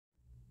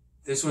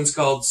This one's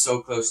called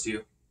So Close to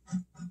You.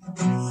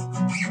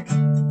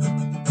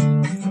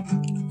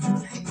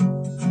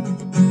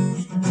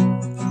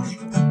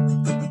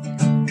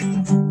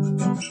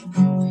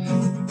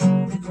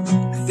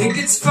 I think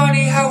it's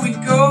funny how we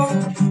go,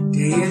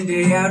 day in,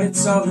 day out,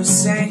 it's all the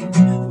same.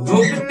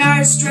 Open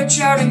eyes, stretch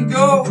out and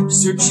go,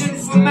 searching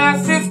for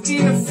my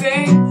 15 of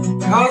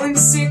fame. Calling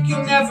sick,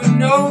 you never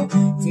know,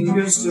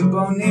 fingers to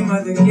bone, name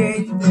of the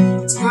game.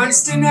 It's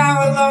constant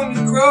how long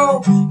you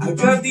grow, out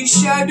of these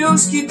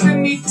shadows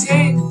keeping me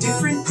tame.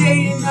 Different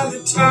day,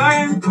 another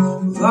time,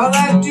 well, all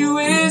I do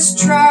is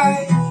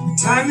try.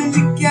 Time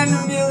and again,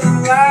 a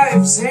million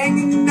lives,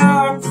 hanging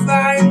on,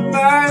 flying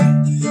by,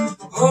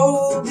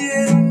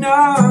 holding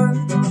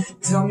on.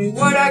 Tell me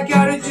what I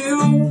gotta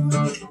do.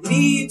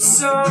 Need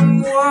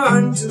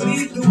someone to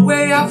lead the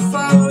way, I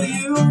follow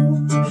you.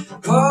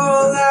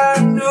 All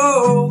I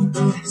know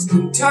is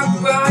to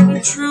talk behind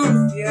the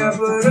truth, yeah,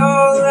 but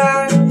all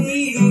I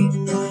need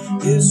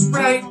is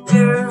right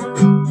there.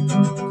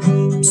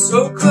 I'm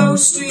so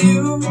close to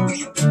you,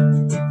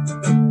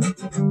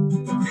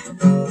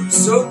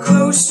 so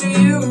close to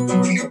you.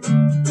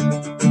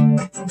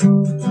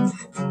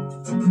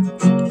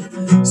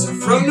 So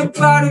from the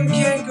bottom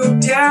can't go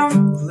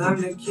down, well,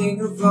 I'm the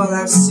king of all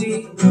I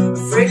see.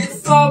 Afraid to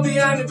fall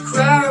behind the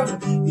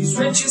crowd, these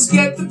riches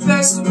get the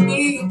best of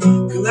me.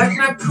 Collect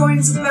my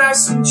coins and buy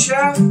some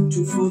chow,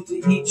 too full to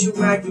eat your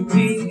wagon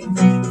bee.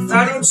 If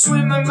I don't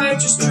swim, I might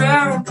just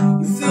drown.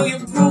 You fill your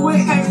pool with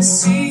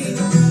Hennessy.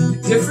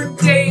 A different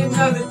day,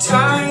 another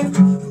time,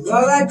 well,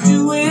 all I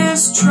do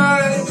is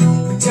try.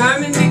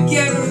 Time and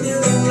again, a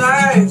million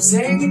lives,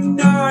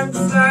 hanging on,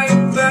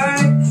 flying by,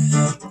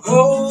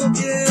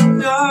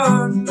 holding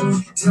on.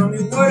 Tell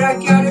me what I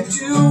gotta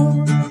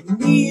do.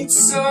 Need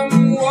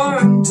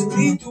someone to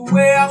lead the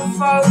way, I'll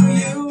follow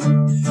you.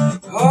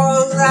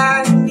 All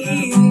I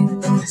need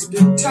is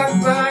big talk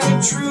behind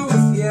the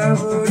truth, yeah,